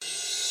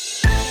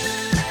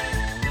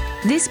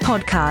This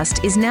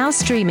podcast is now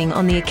streaming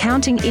on the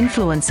Accounting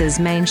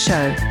Influencers main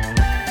show.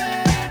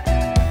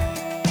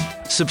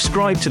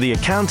 Subscribe to the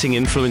Accounting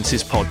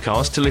Influencers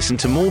podcast to listen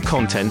to more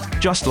content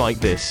just like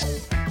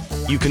this.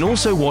 You can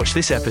also watch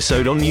this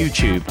episode on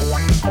YouTube.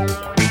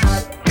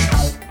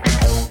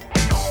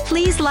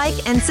 Please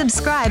like and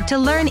subscribe to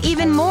learn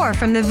even more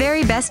from the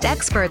very best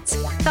experts,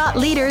 thought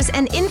leaders,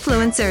 and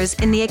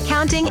influencers in the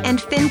accounting and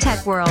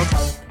fintech world.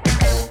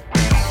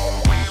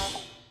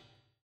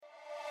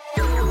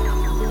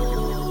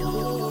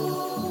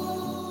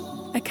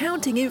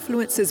 Accounting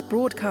Influencers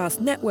Broadcast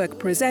Network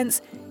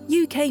presents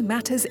UK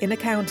Matters in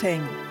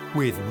Accounting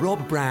with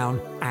Rob Brown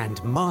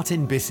and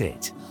Martin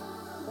Bissett.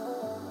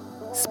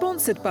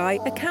 Sponsored by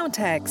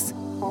Accountex.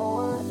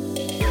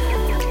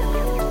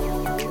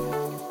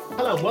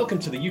 Hello and welcome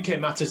to the UK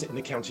Matters in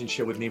Accounting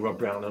show with me, Rob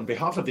Brown. On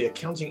behalf of the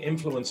Accounting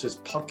Influencers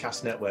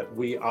Podcast Network,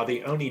 we are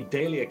the only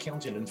daily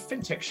accounting and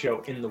fintech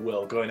show in the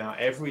world, going out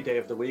every day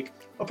of the week,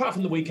 apart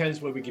from the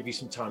weekends where we give you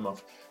some time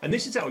off. And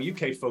this is our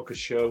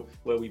UK-focused show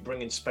where we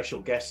bring in special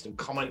guests and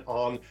comment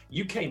on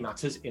UK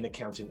matters in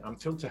accounting. I'm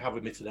thrilled to have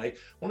with me today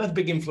one of the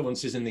big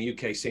influencers in the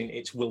UK scene.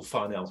 It's Will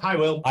Farnell. Hi,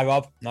 Will. Hi,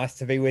 Rob. Nice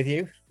to be with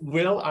you.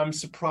 Will, I'm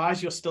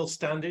surprised you're still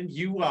standing.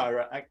 You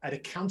were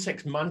at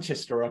Accountex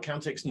Manchester or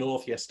Accountex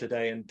North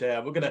yesterday, and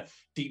we're going to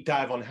deep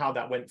dive on how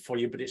that went for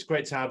you, but it's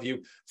great to have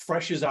you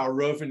fresh as our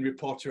roving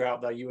reporter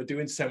out there. You were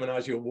doing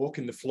seminars, you were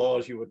walking the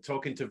floors, you were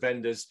talking to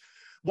vendors.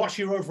 What's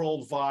your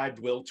overall vibe,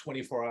 Will,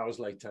 24 hours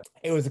later?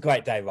 It was a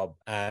great day, Rob.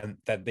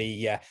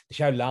 The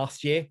show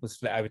last year was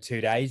split over 2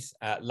 days,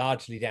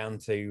 largely down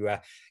to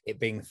it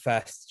being the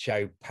first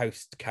show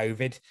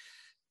post-COVID.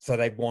 So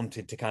they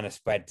wanted to kind of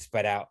spread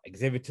out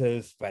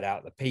exhibitors, spread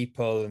out the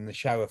people, and the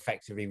show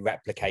effectively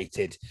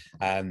replicated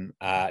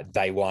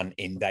day one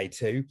in day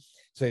two.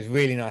 So it's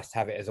really nice to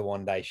have it as a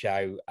one-day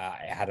show.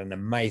 It had an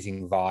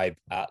amazing vibe,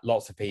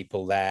 lots of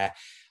people there.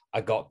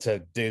 I got to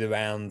do the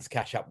rounds,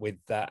 catch up with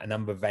a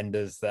number of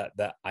vendors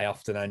that I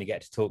often only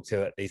get to talk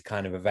to at these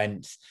kind of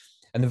events.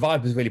 And the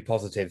vibe was really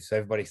positive. So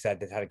everybody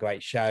said they'd had a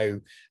great show.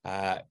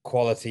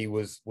 Quality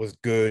was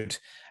good.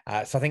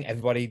 So I think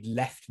everybody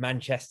left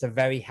Manchester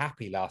very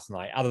happy last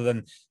night, other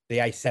than the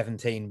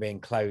A17 being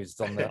closed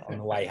on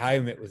the way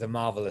home. It was a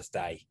marvellous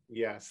day.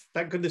 Yes.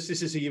 Thank goodness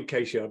this is a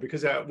UK show,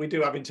 because we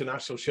do have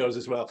international shows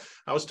as well.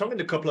 I was talking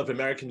to a couple of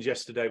Americans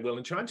yesterday, Will,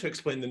 and trying to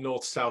explain the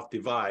North-South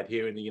divide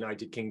here in the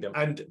United Kingdom.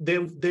 And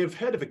they've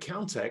heard of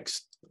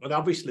Accountex. And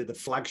obviously the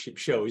flagship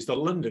show is the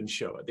London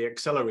show at the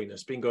Excel Arena.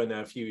 It's been going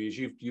there a few years.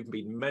 You've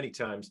been many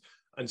times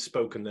and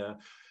spoken there.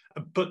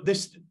 But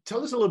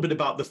tell us a little bit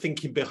about the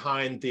thinking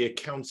behind the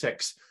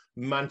Accountex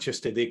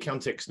Manchester, the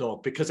Accountex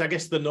North, because I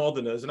guess the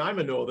Northerners, and I'm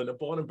a Northerner,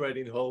 born and bred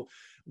in Hull,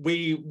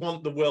 we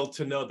want the world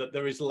to know that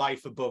there is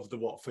life above the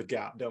Watford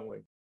Gap, don't we?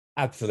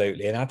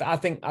 Absolutely, and I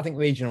think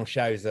regional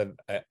shows are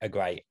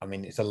great. I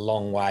mean, it's a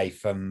long way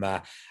from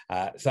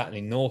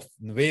certainly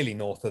really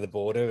north of the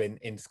border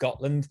in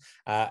Scotland.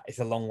 It's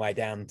a long way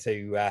down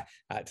to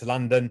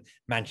London.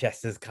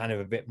 Manchester's kind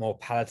of a bit more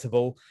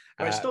palatable.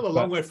 Well, it's still a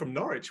long way from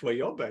Norwich, where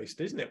you're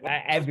based, isn't it?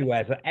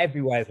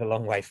 Everywhere's a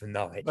long way from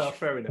Norwich. Well,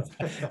 fair enough.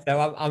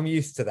 So I'm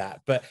used to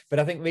that, but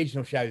I think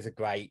regional shows are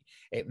great.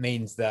 It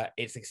means that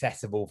it's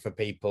accessible for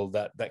people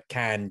that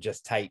can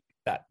just take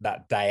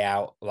that day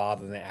out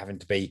rather than it having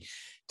to be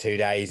 2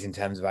 days in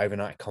terms of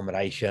overnight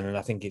accommodation. And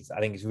I think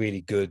it's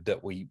really good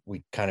that we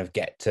kind of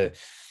get to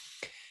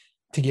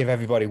give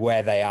everybody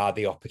where they are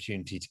the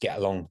opportunity to get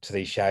along to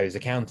these shows.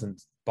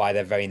 Accountants by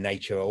their very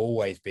nature are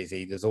always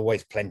busy. There's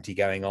always plenty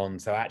going on.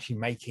 So actually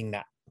making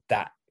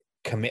that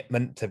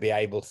commitment to be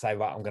able to say,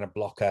 right, I'm going to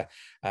block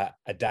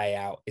a day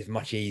out is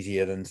much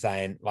easier than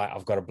saying, right,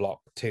 I've got to block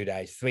 2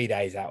 days, 3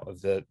 days out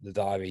of the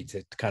diary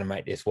to kind of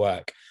make this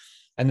work.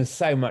 And there's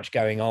so much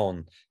going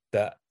on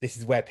that this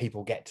is where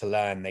people get to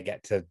learn. They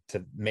get to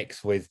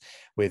mix with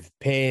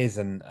peers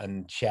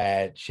and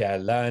share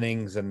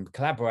learnings, and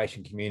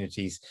collaboration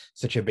communities,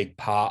 such a big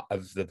part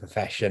of the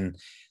profession,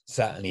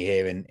 certainly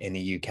here in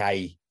the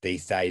UK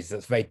these days.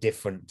 That's very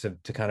different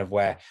to kind of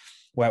where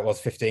it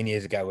was 15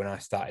 years ago when I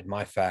started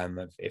my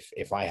firm.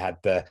 If I had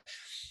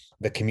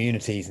the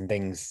communities and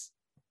things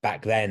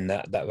back then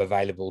that were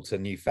available to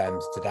new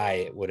firms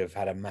today, it would have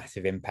had a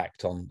massive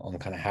impact on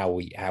kind of how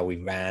we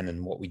ran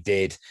and what we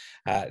did.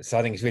 So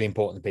I think it's really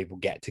important that people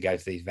get to go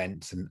to these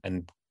events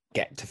and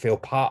get to feel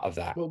part of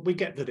that. Well, we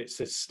get that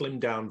it's a slimmed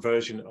down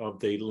version of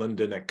the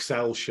London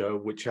Excel show,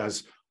 which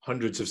has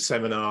hundreds of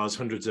seminars,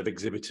 hundreds of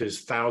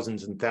exhibitors,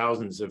 thousands and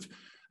thousands of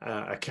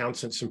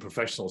accountants and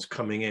professionals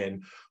coming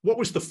in. What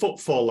was the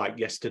footfall like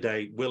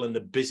yesterday, Will, and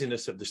the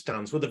busyness of the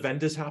stands? Were the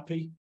vendors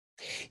happy?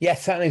 Yeah,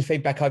 certainly the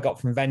feedback I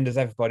got from vendors,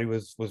 everybody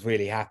was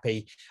really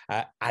happy.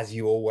 As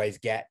you always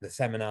get, the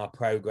seminar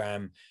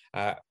program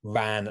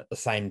ran at the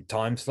same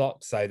time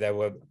slot. So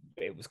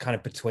it was kind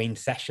of between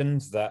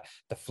sessions that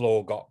the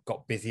floor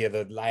got busier.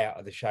 The layout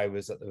of the show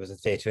was that there was a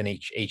theatre in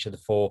each of the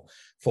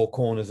four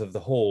corners of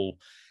the hall.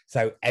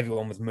 So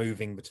everyone was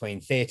moving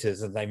between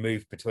theatres. As they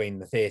moved between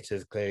the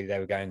theatres, clearly they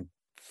were going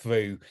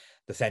through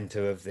the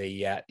center of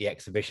the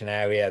exhibition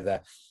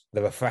area.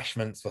 The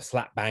refreshments were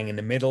slap bang in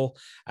the middle.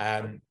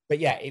 But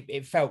yeah,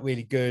 it felt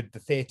really good. The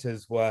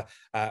theatres were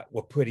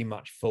pretty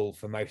much full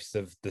for most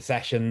of the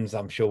sessions.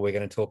 I'm sure we're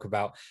going to talk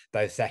about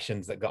those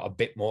sessions that got a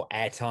bit more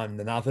airtime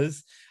than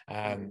others.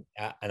 And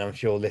I'm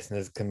sure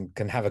listeners can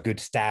have a good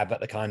stab at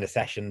the kind of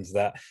sessions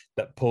that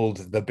pulled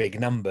the big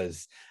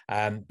numbers.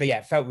 But yeah,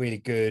 it felt really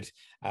good.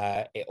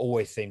 It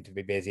always seemed to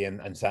be busy,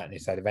 and certainly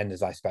so the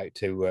vendors I spoke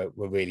to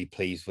were really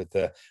pleased with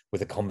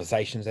the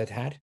conversations they'd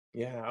had.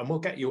 Yeah, and we'll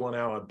get you on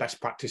our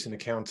best practice in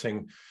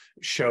accounting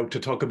show to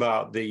talk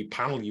about the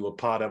panel you were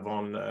part of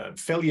on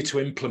failure to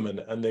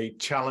implement and the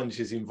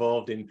challenges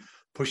involved in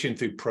pushing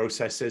through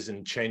processes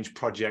and change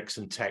projects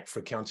and tech for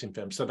accounting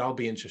firms. So that'll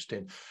be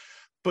interesting.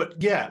 But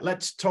yeah,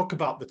 let's talk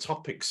about the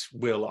topics,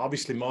 Will.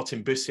 Obviously,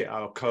 Martin Bissett,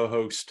 our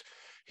co-host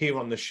here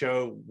on the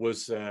show,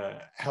 was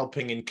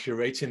helping in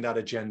curating that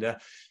agenda.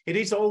 It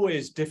is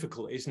always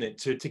difficult, isn't it,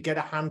 to get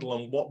a handle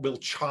on what will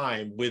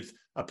chime with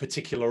a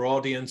particular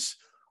audience.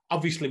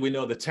 Obviously, we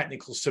know the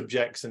technical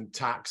subjects and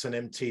tax and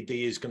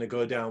MTD is going to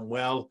go down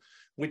well,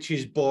 which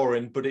is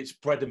boring, but it's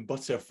bread and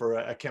butter for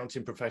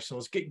accounting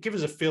professionals. Give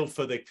us a feel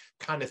for the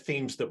kind of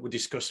themes that were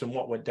discussed and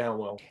what went down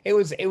well. It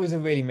was a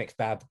really mixed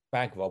bag,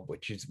 Rob,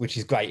 which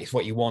is great. It's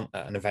what you want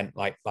at an event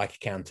like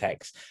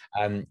Accountex.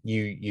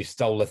 You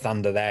stole the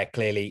thunder there.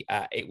 Clearly,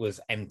 it was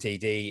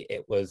MTD.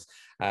 It was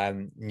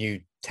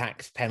new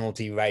tax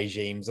penalty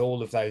regimes.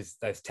 All of those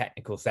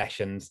technical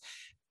sessions,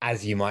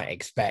 as you might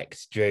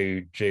expect,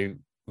 drew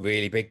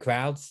really big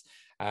crowds.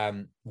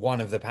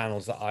 One of the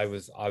panels that I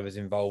was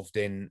involved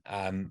in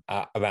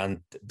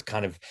around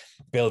kind of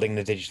building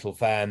the digital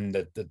firm,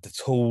 the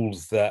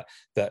tools that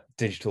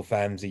digital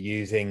firms are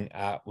using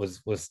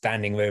was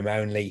standing room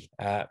only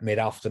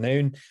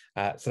mid-afternoon.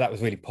 So that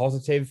was really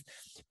positive,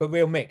 but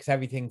real mix,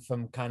 everything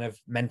from kind of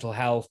mental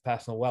health,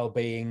 personal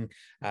well-being,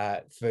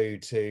 through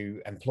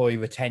to employee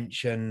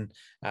retention.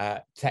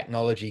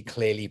 Technology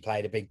clearly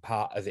played a big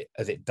part as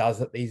it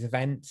does at these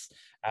events.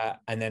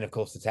 And then, of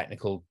course, the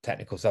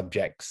technical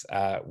subjects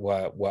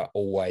were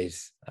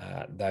always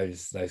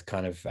those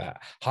kind of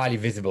highly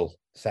visible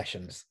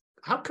sessions.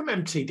 How come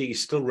MTD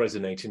is still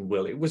resonating,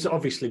 Will? It was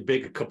obviously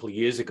big a couple of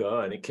years ago,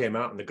 and it came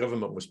out and the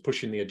government was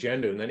pushing the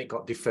agenda, and then it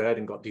got deferred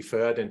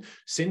and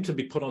seemed to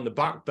be put on the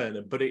back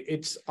burner, but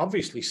it's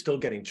obviously still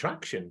getting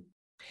traction.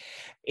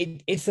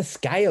 It's the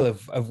scale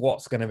of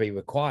what's going to be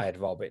required,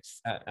 Rob.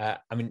 It's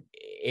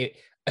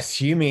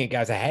assuming it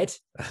goes ahead.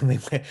 I mean,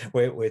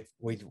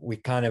 we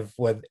kind of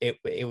were.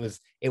 It was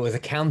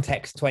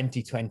Accountex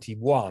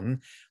 2021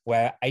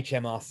 where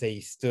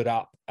HMRC stood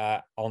up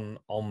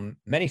on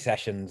many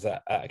sessions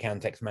at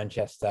Accountex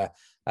Manchester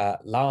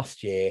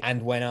last year,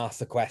 and when asked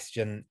the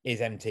question, "Is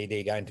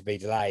MTD going to be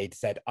delayed?"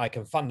 said, "I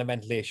can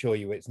fundamentally assure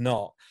you it's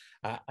not."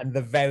 And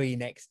the very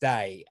next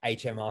day,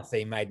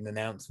 HMRC made an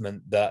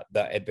announcement that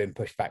it had been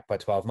pushed back by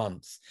 12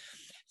 months.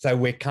 So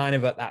we're kind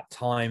of at that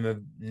time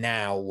of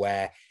now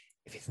where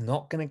if it's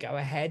not going to go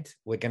ahead,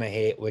 we're going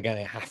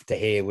to have to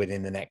hear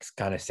within the next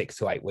kind of 6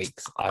 to 8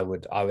 weeks, I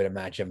would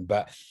imagine.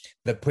 But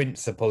the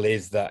principle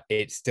is that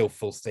it's still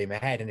full steam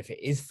ahead. And if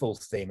it is full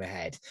steam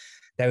ahead,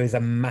 there is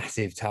a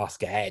massive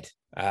task ahead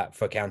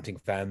for accounting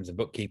firms and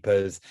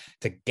bookkeepers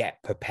to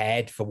get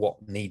prepared for what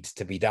needs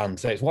to be done.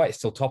 So it's why it's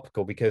still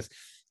topical, because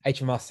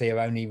HMRC are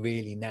only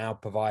really now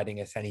providing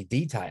us any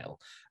detail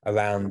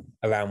around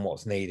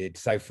what's needed.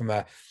 So from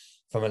a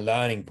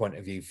learning point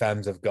of view,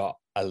 firms have got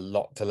a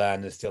lot to learn.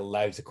 There's still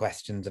loads of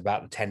questions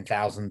about the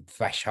 10,000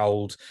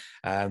 threshold.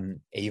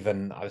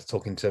 Even I was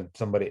talking to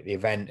somebody at the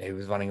event who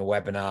was running a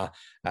webinar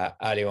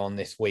earlier on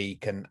this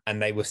week,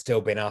 and they were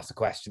still being asked the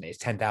question, it's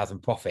 10,000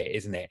 profit,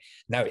 isn't it?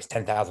 No, it's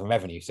 10,000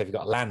 revenue. So if you've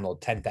got a landlord,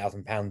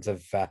 £10,000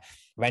 of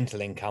rental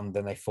income,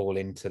 then they fall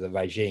into the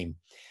regime.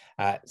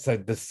 So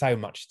there's so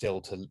much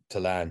still to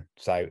learn.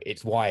 So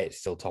it's why it's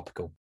still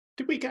topical.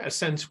 Did we get a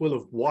sense, Will,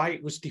 of why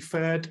it was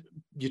deferred?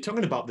 You're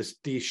talking about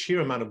the sheer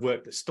amount of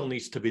work that still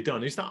needs to be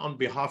done. Is that on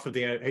behalf of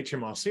the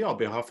HMRC or on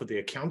behalf of the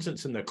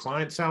accountants and their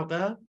clients out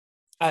there?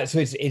 So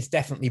it's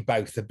definitely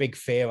both. The big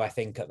fear, I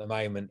think, at the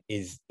moment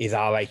is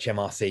our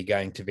HMRC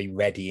going to be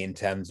ready in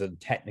terms of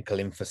technical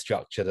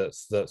infrastructure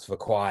that's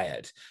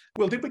required?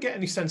 Well, did we get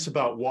any sense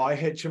about why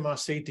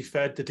HMRC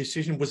deferred the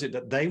decision? Was it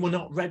that they were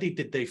not ready?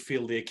 Did they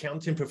feel the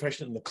accounting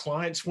profession and the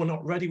clients were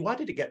not ready? Why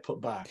did it get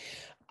put back?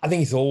 I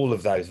think it's all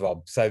of those,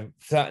 Rob. So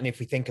certainly if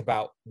we think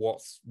about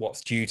what's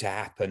due to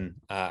happen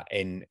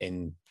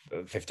in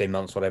 15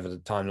 months, whatever the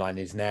timeline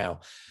is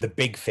now, the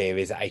big fear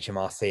is that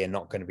HMRC are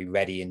not going to be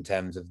ready in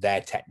terms of their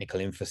technical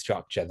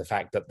infrastructure. The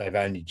fact that they've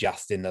only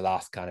just in the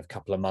last kind of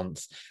couple of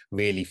months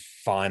really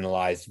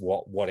finalized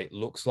what it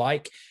looks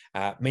like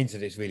means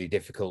that it's really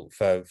difficult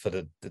for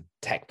the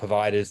tech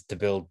providers to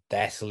build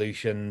their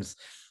solutions.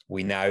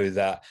 We know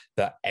that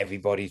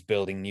everybody's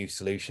building new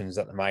solutions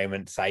at the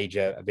moment. Sage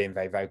are being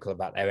very vocal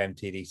about their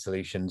MTD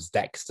solutions.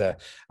 Dexter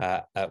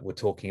were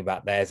talking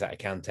about theirs at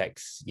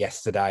Accountex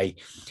yesterday.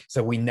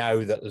 So we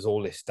know that there's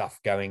all this stuff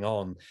going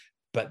on.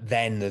 But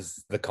then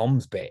there's the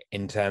comms bit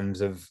in terms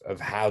of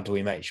how do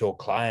we make sure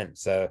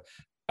clients are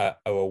are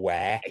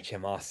aware.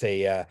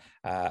 HMRC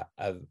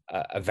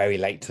are very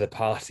late to the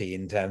party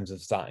in terms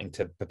of starting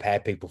to prepare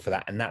people for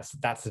that, and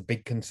that's a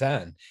big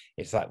concern.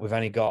 It's like we've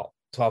only got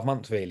 12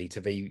 months really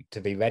to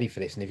be ready for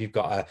this, and if you've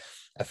got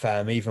a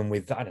firm even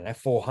with, I don't know,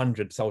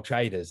 400 sole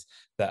traders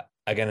that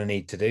are going to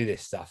need to do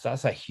this stuff,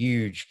 that's a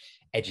huge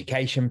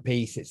education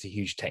piece. It's a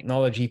huge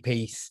technology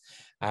piece,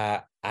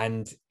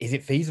 and is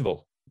it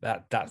feasible?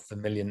 That's the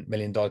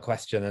million dollar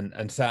question,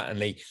 and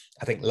certainly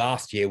I think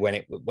last year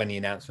when the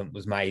announcement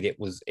was made, it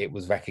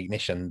was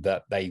recognition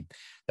that they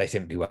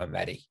simply weren't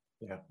ready.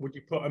 Yeah. Would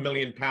you put £1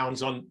 million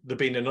on there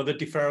being another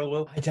deferral,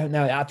 Will? I don't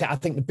know. I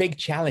think the big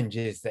challenge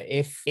is that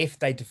if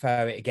they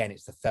defer it again,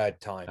 it's the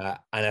third time,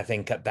 and I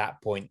think at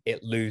that point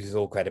it loses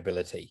all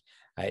credibility.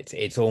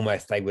 It's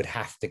almost they would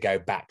have to go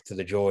back to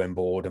the drawing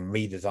board and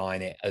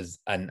redesign it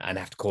and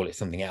have to call it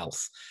something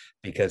else,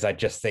 because I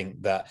just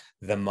think that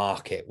the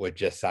market would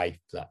just say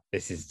that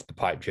this is a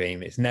pipe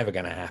dream. It's never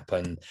going to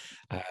happen.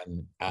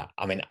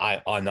 I mean,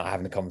 I'm not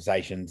having the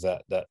conversations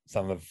that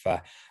some of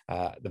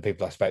the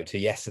people I spoke to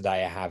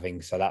yesterday are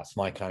having. So that's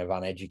my kind of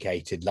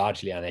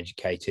largely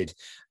uneducated,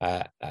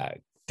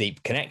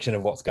 deep connection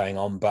of what's going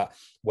on. But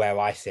where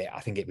I sit,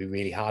 I think it'd be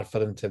really hard for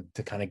them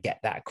to kind of get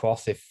that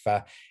across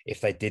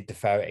if they did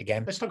defer it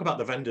again. Let's talk about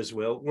the vendors,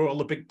 Will. We're all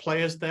the big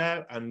players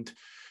there, and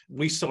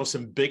we saw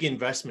some big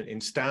investment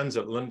in stands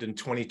at London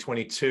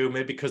 2022,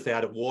 maybe because they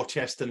had a war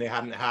chest and they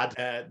hadn't had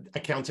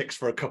Accountex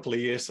for a couple of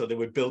years. So they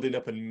were building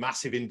up a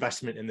massive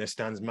investment in their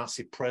stands,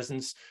 massive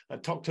presence.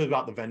 Talk to us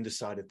about the vendor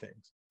side of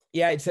things.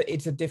 Yeah, it's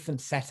a different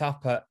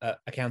setup at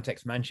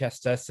Accountex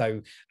Manchester.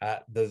 So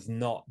there's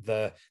not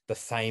the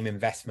same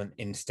investment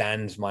in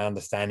stands. My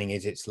understanding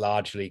is it's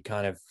largely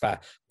kind of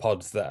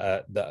pods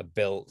that are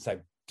built.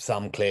 So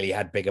some clearly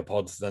had bigger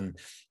pods than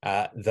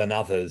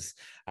others,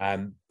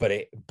 but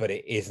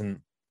it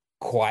isn't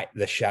quite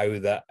the show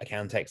that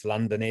Accountex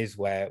London is,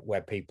 where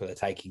people are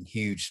taking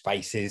huge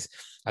spaces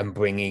and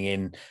bringing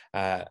in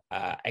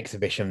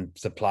exhibition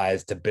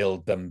suppliers to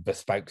build them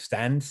bespoke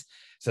stands.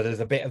 So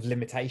there's a bit of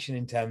limitation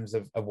in terms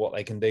of what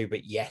they can do.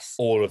 But yes,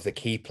 all of the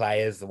key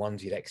players, the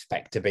ones you'd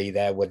expect to be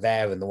there, were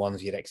there, and the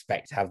ones you'd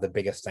expect to have the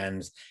bigger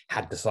stands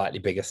had the slightly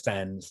bigger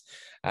stands.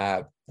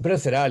 But as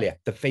I said earlier,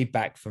 the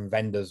feedback from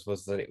vendors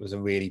was that it was a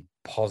really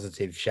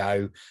positive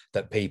show,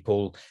 that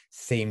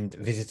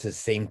visitors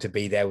seemed to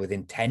be there with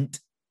intent.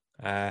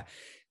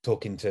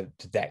 Talking to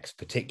Dex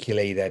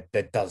particularly,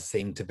 there does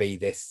seem to be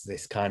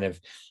this kind of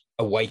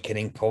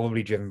awakening,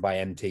 probably driven by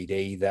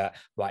MTD, that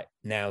right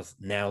now's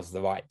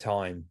the right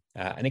time,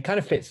 and it kind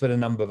of fits with a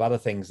number of other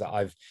things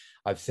that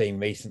I've seen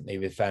recently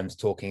with firms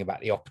talking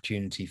about the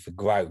opportunity for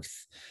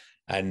growth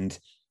and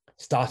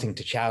starting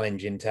to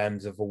challenge in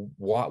terms of,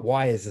 well,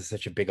 why is there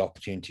such a big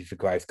opportunity for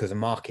growth? Because the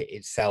market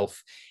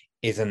itself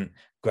isn't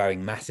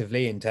growing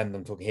massively. In terms,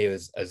 I'm talking here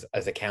as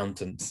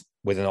accountants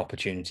with an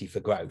opportunity for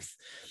growth.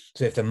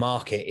 So if the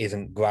market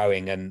isn't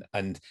growing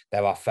and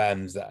there are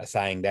firms that are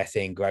saying they're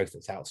seeing growth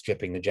that's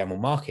outstripping the general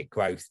market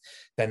growth,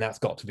 then that's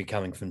got to be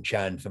coming from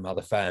churn from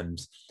other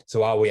firms.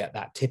 So are we at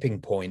that tipping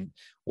point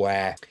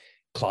where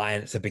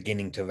clients are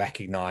beginning to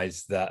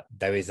recognize that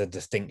there is a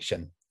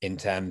distinction in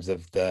terms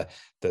of the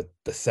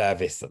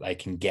service that they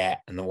can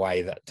get and the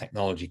way that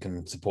technology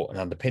can support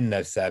and underpin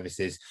those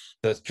services,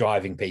 that's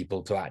driving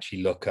people to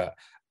actually look at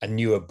a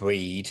newer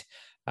breed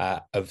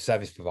of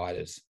service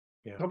providers?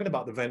 Yeah. Talking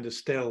about the vendors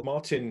still,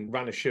 Martin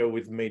ran a show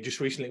with me just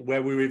recently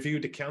where we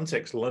reviewed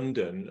Accountex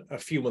London a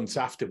few months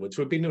afterwards.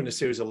 We've been doing a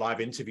series of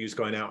live interviews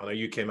going out on our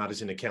UK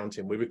Matters in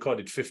Accounting. We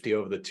recorded 50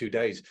 over the 2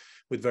 days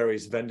with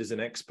various vendors and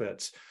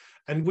experts.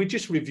 And we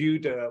just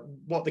reviewed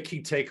what the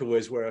key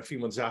takeaways were a few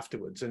months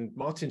afterwards. And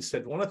Martin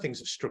said one of the things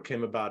that struck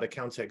him about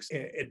Accountex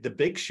at the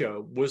big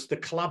show was the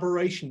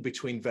collaboration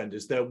between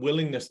vendors, their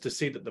willingness to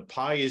see that the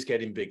pie is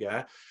getting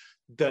bigger,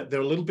 that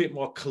they're a little bit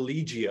more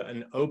collegiate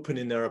and open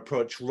in their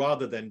approach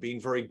rather than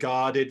being very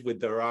guarded with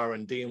their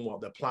R&D and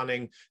what they're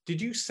planning. Did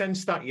you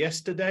sense that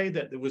yesterday,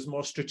 that there was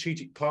more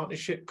strategic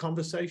partnership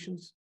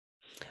conversations?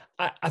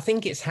 I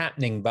think it's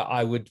happening, but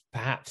I would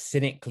perhaps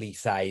cynically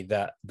say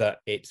that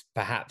it's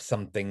perhaps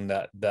something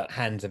that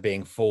hands are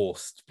being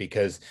forced,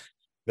 because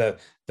the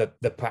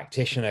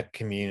practitioner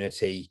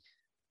community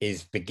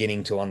is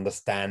beginning to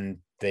understand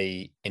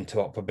the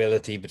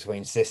interoperability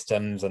between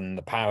systems and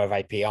the power of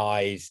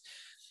APIs.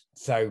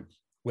 So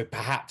we're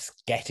perhaps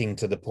getting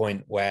to the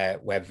point where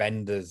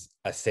vendors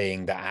are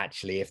seeing that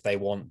actually, if they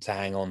want to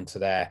hang on to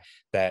their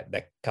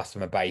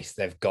customer base,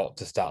 they've got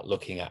to start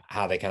looking at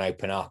how they can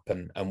open up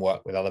and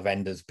work with other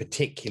vendors,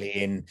 particularly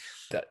in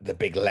the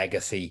big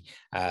legacy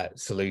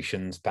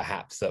solutions,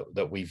 perhaps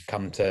that we've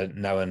come to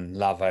know and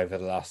love over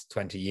the last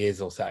 20 years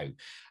or so.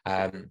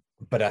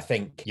 But I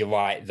think you're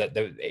right that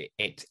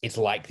it's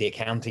like the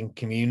accounting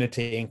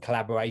community and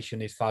collaboration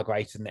is far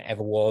greater than it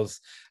ever was.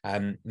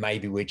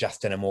 Maybe we're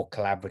just in a more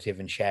collaborative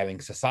and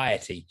sharing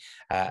society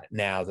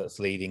now, that's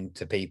leading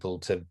to people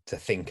to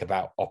think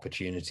about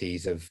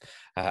opportunities of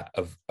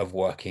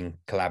working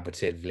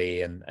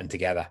collaboratively and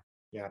together.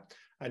 Yeah.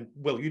 And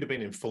Will, you'd have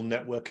been in full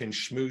networking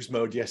schmooze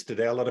mode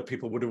yesterday. A lot of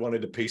people would have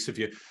wanted a piece of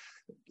you.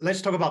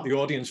 Let's talk about the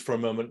audience for a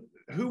moment.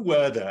 Who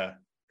were there?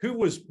 Who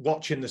was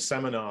watching the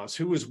seminars?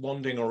 Who was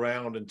wandering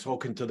around and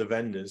talking to the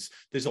vendors?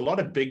 There's a lot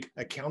of big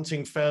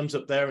accounting firms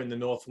up there in the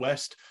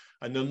Northwest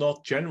and the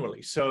North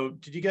generally. So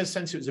did you get a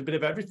sense it was a bit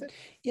of everything?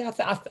 Yeah,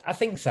 I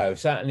think so.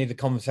 Certainly the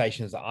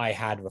conversations that I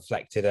had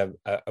reflected a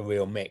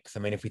real mix. I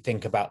mean, if we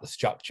think about the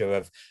structure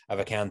of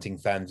accounting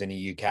firms in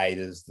the UK,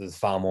 there's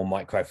far more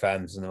micro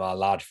firms than there are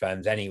large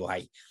firms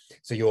anyway.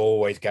 So you're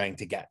always going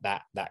to get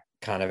that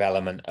kind of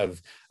element of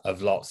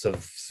lots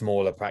of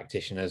smaller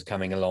practitioners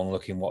coming along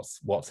looking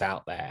what's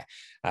out there.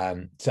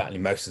 Certainly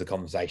most of the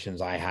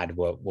conversations I had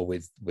were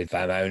with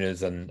firm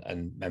owners and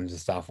members of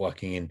staff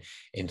working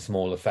in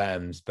smaller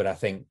firms, but I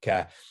think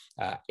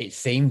it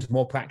seemed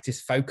more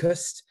practice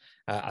focused.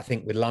 I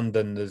think with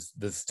London, there's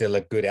still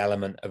a good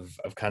element of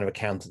kind of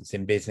accountants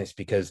in business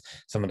because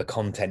some of the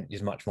content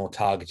is much more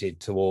targeted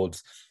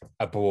towards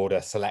a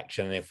broader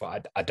selection. And if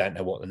I don't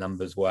know what the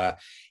numbers were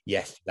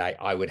yesterday,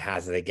 I would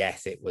hazard a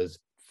guess it was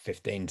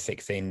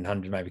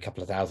 1,600, maybe a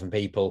couple of thousand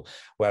people,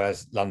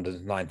 whereas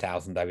London's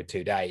 9,000 over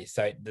 2 days.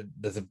 So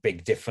there's a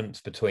big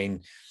difference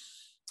between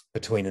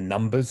the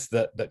numbers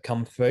that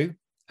come through.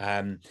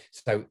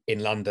 So in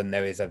London,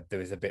 there is a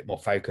bit more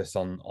focus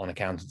on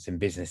accountants in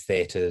business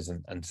theatres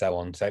and so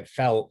on. So it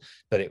felt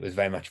that it was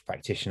very much a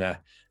practitioner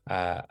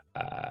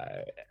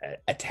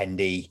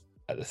attendee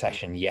at the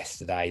session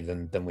yesterday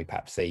than we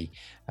perhaps see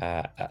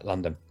at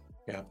London.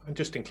 Yeah, and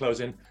just in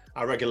closing,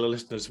 our regular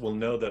listeners will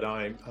know that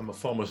I'm a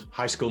former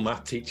high school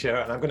math teacher,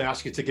 and I'm going to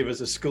ask you to give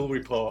us a school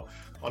report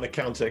on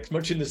Accountex,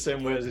 much in the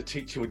same way as a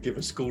teacher would give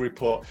a school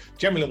report.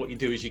 Generally, what you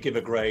do is you give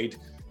a grade,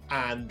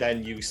 and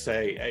then you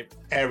say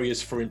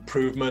areas for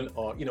improvement,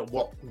 or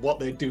what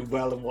they do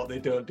well and what they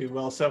don't do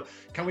well. So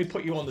can we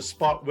put you on the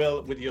spot,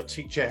 Will, with your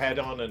teacher head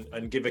on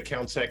and give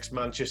Accountex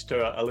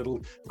Manchester a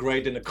little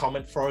grade and a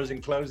comment for us in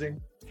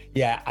closing?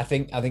 Yeah, I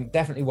think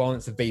definitely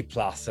warrants a B+,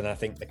 and I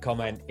think the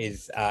comment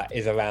is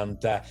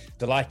around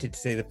delighted to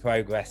see the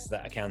progress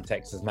that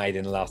Accountex has made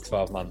in the last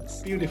 12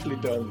 months. Beautifully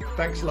done.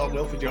 Thanks a lot,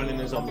 Will, for joining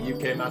us on the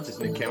UK Matters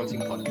in Accounting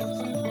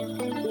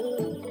podcast.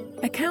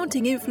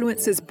 Accounting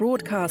Influencers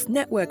Broadcast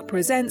Network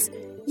presents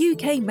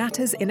UK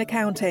Matters in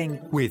Accounting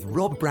with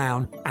Rob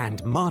Brown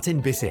and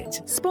Martin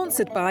Bissett.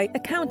 Sponsored by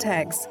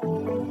Accountex.